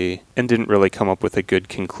didn't really come up with a good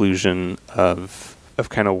conclusion of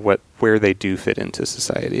kind of where they do fit into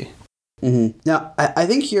society. Mm-hmm. Now, I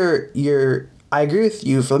think I agree with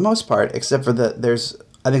you for the most part, except for there's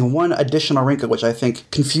I think one additional wrinkle which I think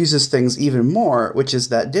confuses things even more, which is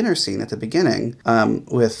that dinner scene at the beginning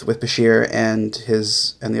with Bashir and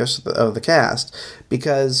the rest of the cast,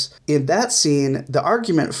 because in that scene the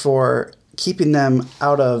argument for keeping them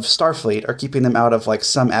out of Starfleet or keeping them out of like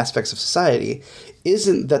some aspects of society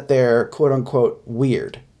isn't that they're quote unquote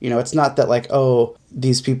weird. It's not that like, oh,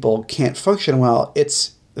 these people can't function well.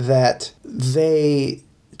 It's that they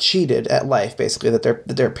cheated at life, basically, that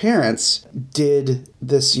their parents did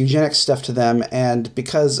this eugenics stuff to them, and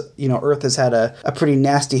because Earth has had a pretty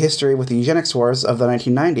nasty history with the eugenics wars of the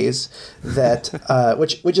 1990s, that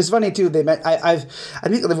which is funny too. I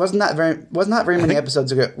think there was not very many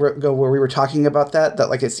episodes ago where we were talking about that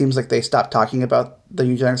like it seems like they stopped talking about the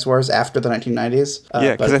eugenics wars after the 1990s.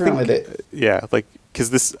 Because I think because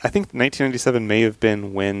this, I think 1997 may have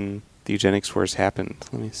been when the eugenics wars happened.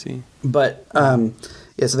 Let me see. But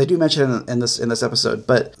yeah, so they do mention it in this episode,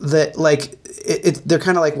 but that like they're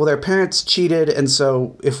kind of like, well, their parents cheated, and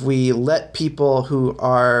so if we let people who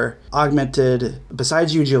are augmented,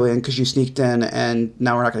 besides you, Julian, because you sneaked in, and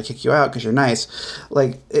now we're not going to kick you out because you're nice.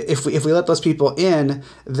 Like if we let those people in,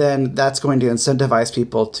 then that's going to incentivize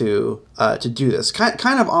people to do this.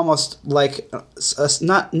 Kind of almost like a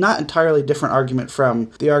not entirely different argument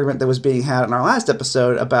from the argument that was being had in our last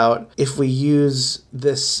episode about if we use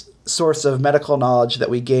this source of medical knowledge that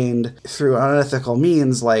we gained through unethical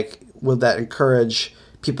means, like, would that encourage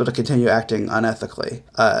people to continue acting unethically?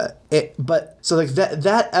 But so like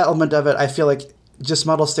that element of it, I feel like just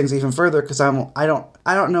muddles things even further, because I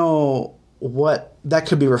don't know what that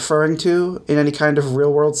could be referring to in any kind of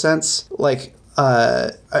real world sense. Like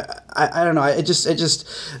I don't know. It just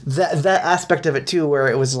that aspect of it too, where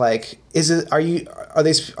it was like,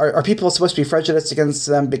 are people supposed to be prejudiced against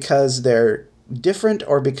them because they're different,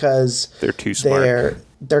 or because they're too smart?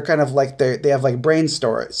 They're kind of like they have like brain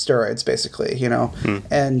steroids basically,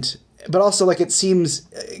 but also like it seems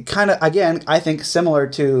kind of, again, I think similar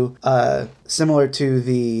to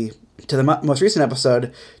the most recent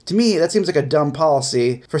episode. To me, that seems like a dumb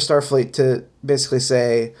policy for Starfleet to basically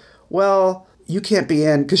say, well, you can't be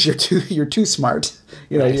in because you're too smart.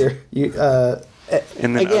 Right.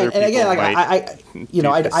 And again, like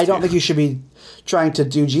I don't think you should be trying to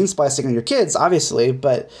do gene splicing on your kids, obviously,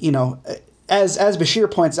 but as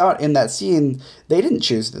Bashir points out in that scene, they didn't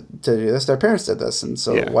choose to do this; their parents did this, and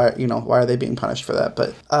so why are they being punished for that?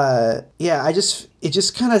 But it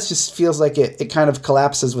just kind of feels like it kind of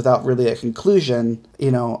collapses without really a conclusion,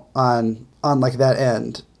 on like that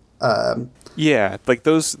end. Like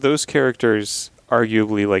those characters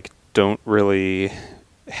arguably like don't really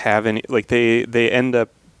have any, like they end up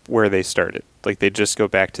where they started. Like they just go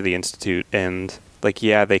back to the Institute, and like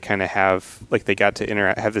they kind of have like they got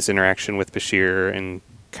to have this interaction with Bashir and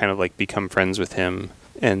kind of like become friends with him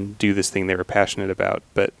and do this thing they were passionate about.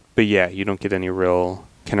 But you don't get any real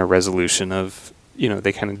kind of resolution of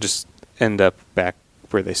they kind of just end up back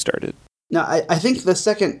where they started. Now I think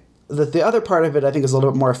the other part of it I think is a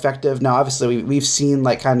little bit more effective. Now obviously we've seen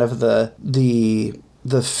like kind of the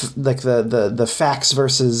the facts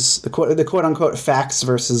versus the quote unquote facts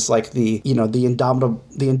versus like the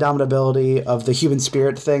indomitability of the human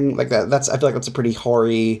spirit thing, like that. I feel like that's a pretty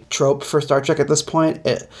hoary trope for Star Trek at this point.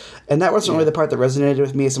 And that wasn't really the part that resonated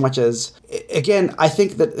with me so much as, again, I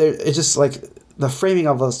think that it's just like the framing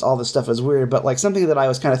of all this stuff is weird, but like something that I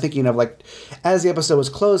was kind of thinking of, like as the episode was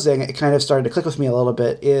closing, it kind of started to click with me a little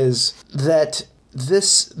bit, is that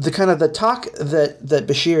the talk that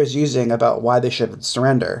Bashir is using about why they should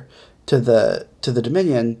surrender to the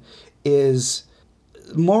Dominion is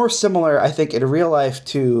more similar, I think, in real life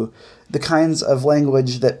to the kinds of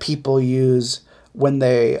language that people use when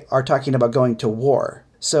they are talking about going to war.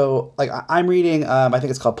 So, like, I'm reading, I think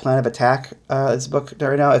it's called Plan of Attack, this book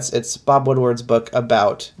right now. It's Bob Woodward's book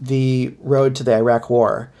about the road to the Iraq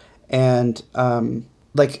War. And,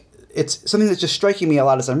 it's something that's just striking me a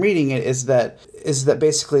lot as I'm reading it is that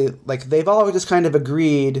basically, like, they've all just kind of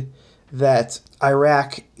agreed that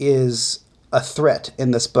Iraq is a threat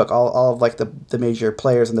in this book, all of, like, the major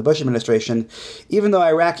players in the Bush administration, even though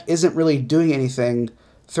Iraq isn't really doing anything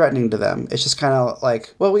threatening to them. It's just kind of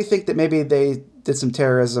like, well, we think that maybe they did some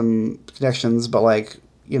terrorism connections, but, like,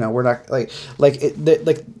 you know, we're not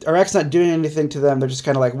Iraq's not doing anything to them. They're just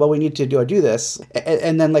kind of like, well, we need to do this,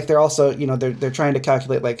 and then like they're also, you know, they're trying to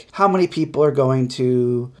calculate like how many people are going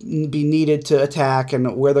to be needed to attack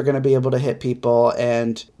and where they're going to be able to hit people,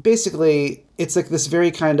 and basically it's like this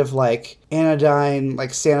very kind of like anodyne,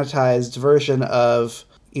 like sanitized version of,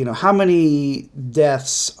 you know, how many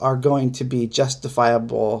deaths are going to be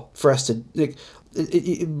justifiable for us to. Like,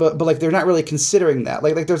 but like they're not really considering that.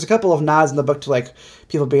 Like there's a couple of nods in the book to like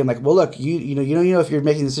people being like, well, look, you know if you're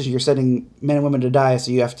making a decision, you're sending men and women to die,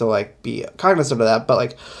 so you have to like be cognizant of that. But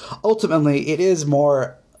like ultimately, it is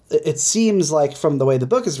more. It seems like from the way the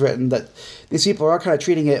book is written that these people are kind of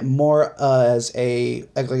treating it more as like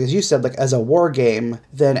as you said, like as a war game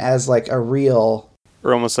than as like a real.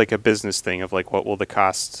 Or almost like a business thing of like, what will the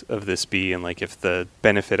cost of this be, and like if the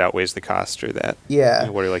benefit outweighs the cost or that. Yeah. You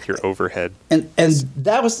know, what are like your overhead? And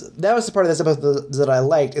that was the part of this episode that I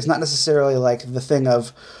liked. It's not necessarily like the thing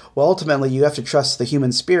of, well, ultimately you have to trust the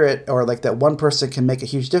human spirit, or like that one person can make a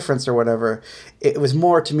huge difference or whatever. It was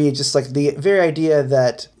more to me just like the very idea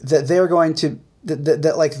that they're going to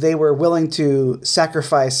that like they were willing to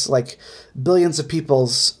sacrifice like billions of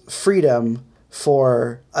people's freedom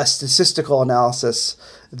for a statistical analysis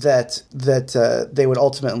that they would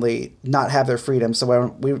ultimately not have their freedom,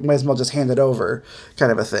 so we might as well just hand it over,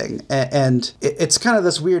 kind of a thing. And it's kind of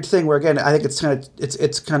this weird thing where, again, I think it's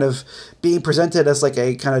kind of being presented as like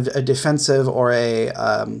a kind of a defensive or a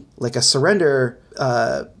like a surrender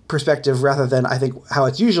perspective, rather than I think how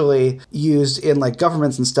it's usually used in like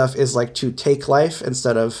governments and stuff is like to take life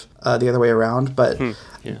instead of the other way around. But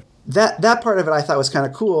that part of it I thought was kind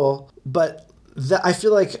of cool, but I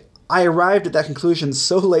feel like I arrived at that conclusion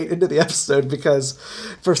so late into the episode because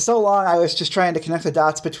for so long I was just trying to connect the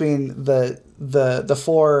dots between the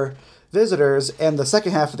four visitors and the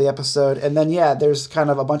second half of the episode, and then there's kind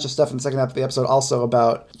of a bunch of stuff in the second half of the episode also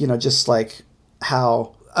about, you know, just like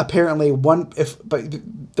how apparently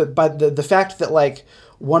the fact that like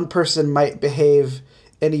one person might behave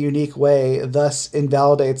in a unique way thus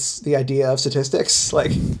invalidates the idea of statistics,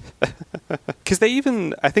 like. Because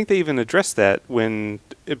I think they even addressed that when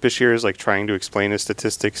Bashir is like trying to explain his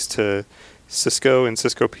statistics to Sisko, and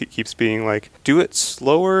Sisko keeps being like, do it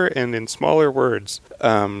slower and in smaller words.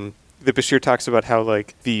 The Bashir talks about how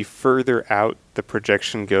like the further out the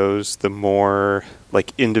projection goes, the more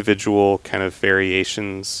like individual kind of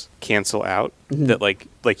variations cancel out. Mm-hmm. That like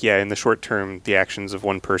in the short term the actions of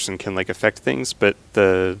one person can like affect things, but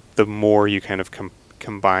the more you kind of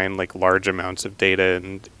combine like large amounts of data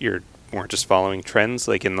and you're more just following trends,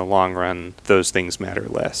 like in the long run those things matter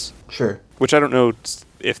less. Sure. Which I don't know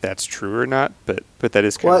if that's true or not, but that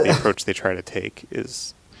is kind of the approach they try to take.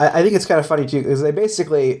 Is I think it's kind of funny too, because they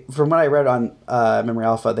basically, from what I read on Memory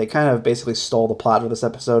Alpha, they kind of basically stole the plot of this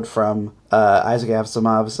episode from Isaac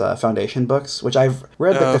Asimov's Foundation books, which I've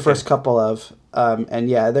read the first couple of.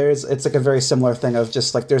 And it's like a very similar thing of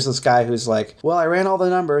just like there's this guy who's like, well, I ran all the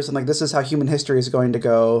numbers and like this is how human history is going to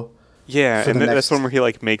go. Yeah, and that's one where he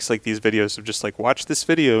like makes like these videos of just like watch this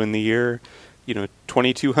video in the year, you know,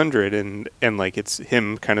 2200, and like it's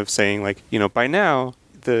him kind of saying like, you know, by now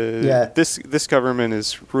this government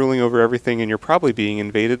is ruling over everything and you're probably being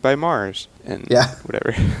invaded by Mars and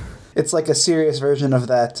whatever. It's like a serious version of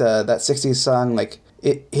that 60s song, like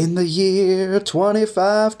in the year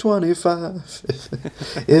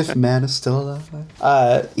 2525 if man is still alive.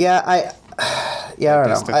 I don't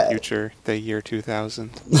know. The future, the year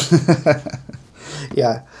 2000.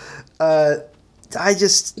 I don't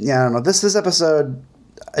know. This episode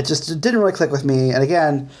it didn't really click with me. And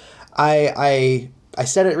again, I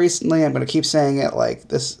said it recently. I'm going to keep saying it. Like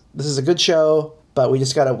this is a good show, but we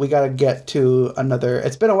gotta get to another.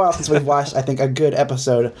 It's been a while since we've watched, I think, a good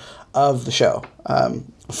episode of the show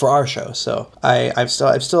for our show. So I'm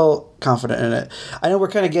still confident in it. I know we're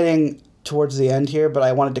kind of getting towards the end here, but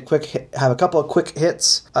I wanted to have a couple of quick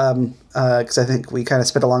hits because I think we kind of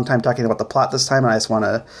spent a long time talking about the plot this time, and I just want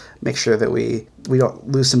to make sure that we don't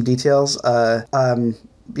lose some details.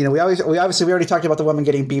 We already talked about the woman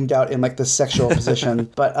getting beamed out in like this sexual position,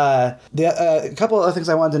 but a couple of other things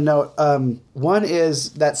I wanted to note. One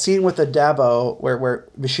is that scene with the Dabo where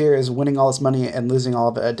Bashir is winning all this money and losing all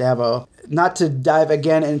of it at Dabo. Not to dive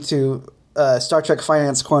again into Star Trek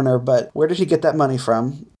Finance Corner, but where did he get that money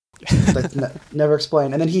from? That's never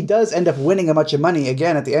explained. And then he does end up winning a bunch of money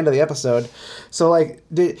again at the end of the episode. So like,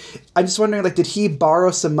 I'm just wondering, like, did he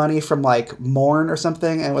borrow some money from like Morn or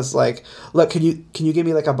something and was like, look, can you give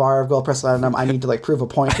me like a bar of gold pressed platinum? I need to like prove a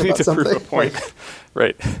point about something. Prove a point. Like,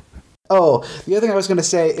 right. Oh, the other thing I was going to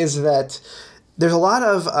say is that there's a lot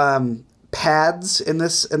of pads in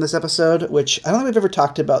this episode, which I don't think we've ever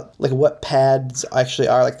talked about, like what pads actually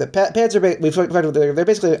are. Like the pads are they're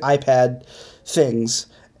basically iPad things.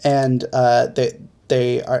 And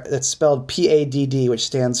it's spelled PADD, which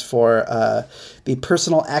stands for the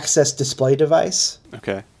Personal Access Display Device.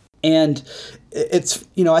 Okay. And it's,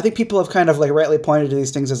 I think people have kind of like rightly pointed to these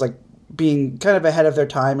things as like being kind of ahead of their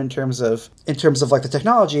time in terms of like the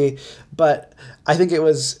technology, but I think it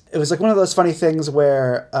was like one of those funny things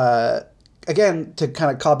where again, to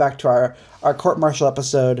kind of call back to our court martial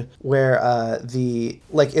episode where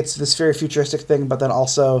it's this very futuristic thing, but then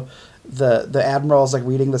also the admiral is like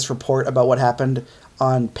reading this report about what happened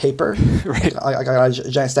on paper, right? Like on a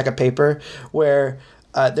giant stack of paper, where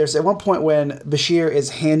there's at one point when Bashir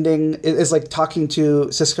is like talking to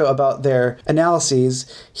Sisko about their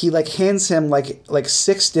analyses. He like hands him like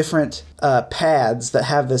 6 different pads that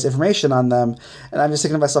have this information on them, and I'm just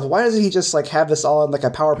thinking to myself, why doesn't he just like have this all in like a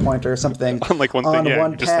PowerPoint or something on like one thing,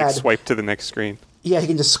 one just pad? Like swipe to the next screen. Yeah, he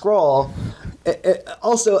can just scroll.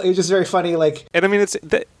 Also, it was just very funny. Like, and I mean,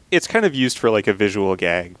 it's kind of used for like a visual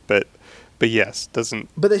gag, but yes, doesn't.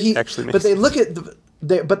 But that actually. But they look at.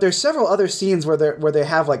 But there's several other scenes where they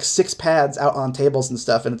have like 6 pads out on tables and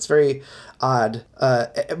stuff, and it's very odd.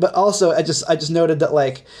 But also, I just noted that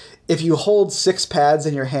like if you hold 6 pads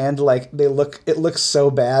in your hand, like it looks so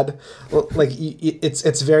bad. Like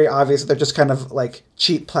it's very obvious that they're just kind of like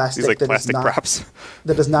cheap plastic. These like plastic props.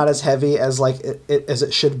 That is not as heavy as like as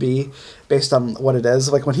it should be based on what it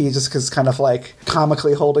is. Like when he just is kind of like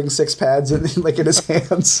comically holding 6 pads in his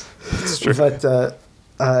hands. That's true. But.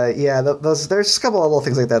 There's a couple of little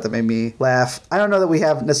things like that made me laugh. I don't know that we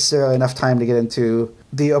have necessarily enough time to get into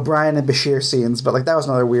the O'Brien and Bashir scenes, but like that was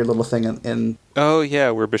another weird little thing in Oh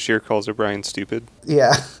yeah, where Bashir calls O'Brien stupid.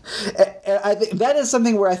 Yeah, and I think that is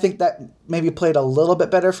something where I think that maybe played a little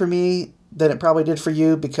bit better for me than it probably did for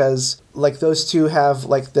you, because like those two have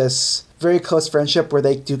like this very close friendship where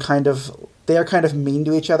they are kind of mean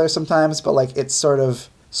to each other sometimes, but like it's sort of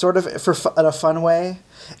in a fun way.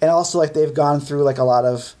 And also, like, they've gone through, like, a lot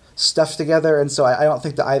of stuff together, and so I don't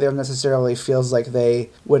think that either of them necessarily feels like they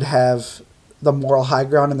would have the moral high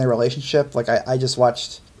ground in their relationship. Like, I just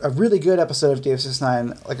watched a really good episode of Deep Space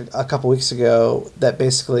Nine, like, a couple weeks ago that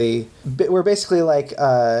where basically, like,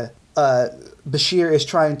 Bashir is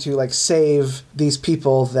trying to, like, save these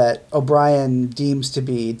people that O'Brien deems to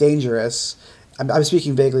be dangerous. I'm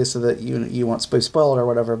speaking vaguely so that you won't be spoiled or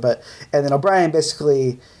whatever, and then O'Brien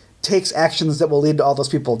basically takes actions that will lead to all those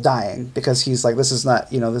people dying, because he's like, this is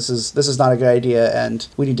not a good idea, and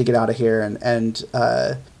we need to get out of here, and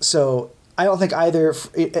so I don't think either.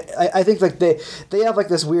 I think like they have like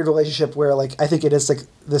this weird relationship where like I think it is like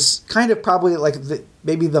this kind of probably like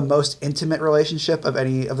maybe the most intimate relationship of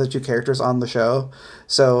any of the two characters on the show.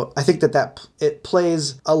 So I think that it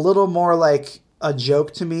plays a little more like a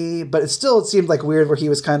joke to me, but it seemed like weird where he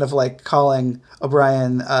was kind of like calling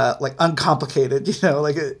O'Brien like uncomplicated,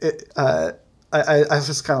 like I was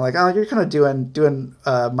just kind of like, oh, you're kind of doing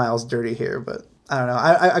Miles dirty here, but I don't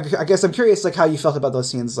know. I guess I'm curious like how you felt about those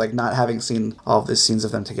scenes, like not having seen all of these scenes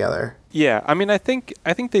of them together. Yeah, I mean, I think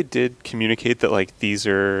they did communicate that like these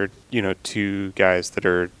are two guys that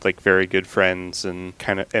are like very good friends and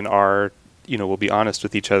are will be honest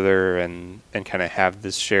with each other and kind of have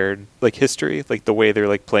this shared like history, like the way they're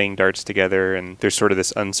like playing darts together, and there's sort of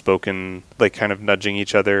this unspoken like kind of nudging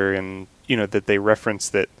each other, and that they reference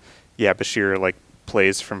that Bashir like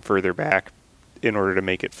plays from further back in order to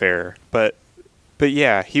make it fair, but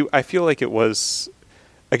yeah, I feel like it was,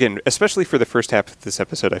 again, especially for the first half of this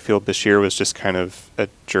episode, I feel Bashir was just kind of a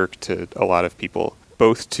jerk to a lot of people.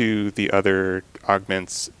 both to the other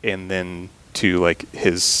augments and then to like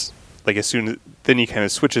his like as soon as then he kind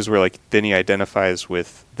of switches where like then he identifies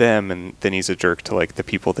with them and then he's a jerk to like the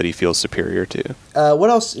people that he feels superior to. What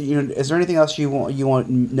else? Is there anything else you want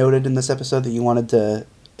noted in this episode that you wanted to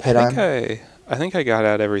hit on? I think I got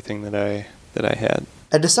out everything that I had.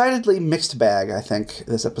 A decidedly mixed bag, I think,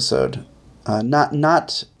 this episode.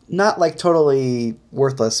 Not like totally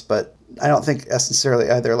worthless, but I don't think necessarily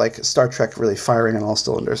either like Star Trek really firing on all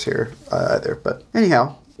cylinders here either. But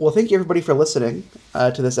anyhow, well, thank you everybody for listening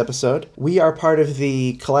to this episode. We are part of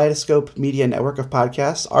the Kaleidoscope Media Network of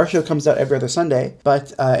podcasts. Our show comes out every other Sunday,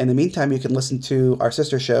 but in the meantime, you can listen to our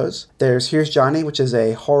sister shows. There's Here's Johnny, which is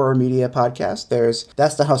a horror media podcast. There's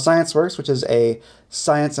That's Not How Science Works, which is a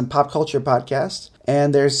science and pop culture podcast.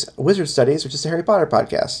 And there's Wizard Studies, which is a Harry Potter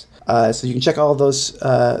podcast. So you can check all of those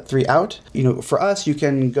three out. For us, you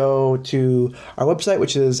can go to our website,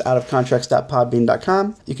 which is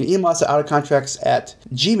outofcontracts.podbean.com. You can email us at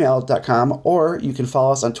outofcontracts@gmail.com, or you can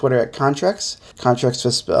follow us on Twitter at Contracts. Contracts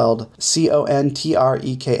was spelled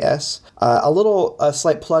Contreks. A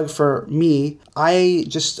slight plug for me. I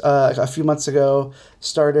just a few months ago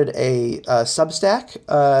started a Substack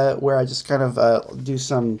where I just kind of do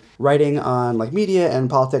some writing on like media and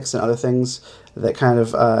politics and other things that kind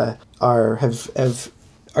of are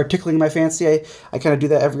tickling my fancy. I kind of do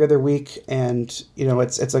that every other week, and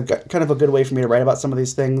it's a kind of a good way for me to write about some of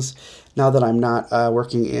these things now that I'm not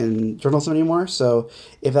working in journalism anymore. So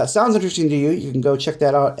if that sounds interesting to you, you can go check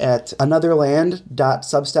that out at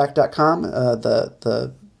anotherland.substack.com.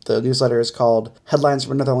 The newsletter is called Headlines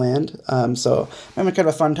from Another Land. So I'm having kind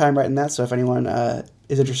of a fun time writing that. So if anyone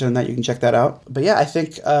is interested in that, you can check that out. But yeah, I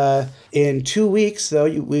think in 2 weeks, though,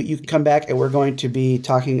 you can come back and we're going to be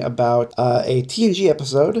talking about a TNG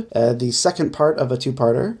episode, the second part of a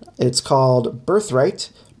two-parter. It's called Birthright,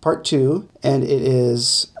 Part 2, and it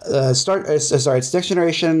is it's Next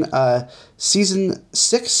Generation Season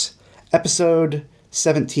 6, Episode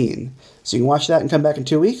 17. So you can watch that and come back in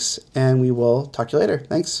 2 weeks, and we will talk to you later.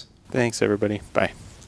 Thanks. Thanks, everybody. Bye.